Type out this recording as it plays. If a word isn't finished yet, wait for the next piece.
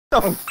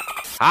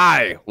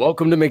Hi,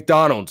 welcome to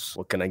McDonald's.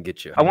 What can I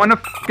get you? I want a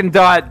fucking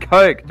Diet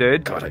Coke,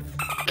 dude. God, I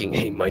fucking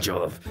hate my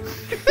job.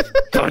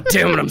 God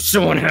damn it, I'm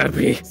so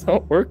unhappy. It's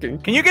not working.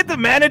 Can you get the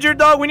manager,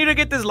 dog? We need to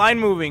get this line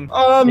moving.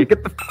 You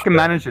get the fucking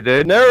manager,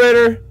 dude.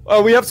 Narrator,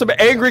 we have some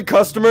angry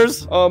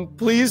customers.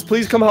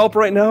 Please come help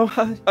right now.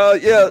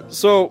 Yeah,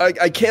 so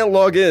I can't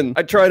log in.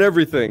 I tried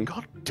everything.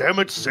 God damn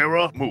it,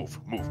 Sarah. Move,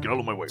 get out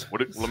of my way.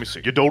 Let me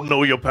see. You don't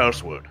know your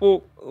password.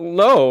 Well,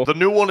 no. The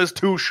new one is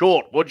too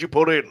short. What'd you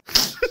put in?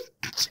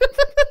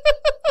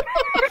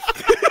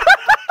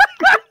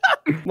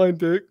 My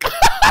dick.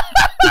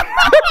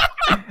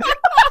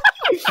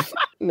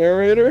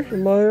 Narrator,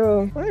 am I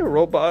a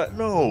robot?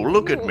 No,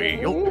 look at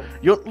me.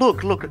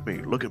 Look at me.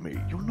 Look at me.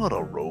 You're not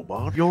a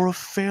robot. You're a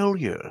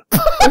failure.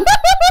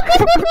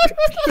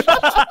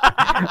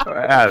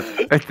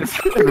 This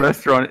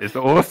restaurant is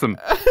awesome.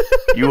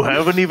 You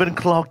haven't even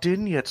clocked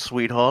in yet,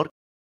 sweetheart.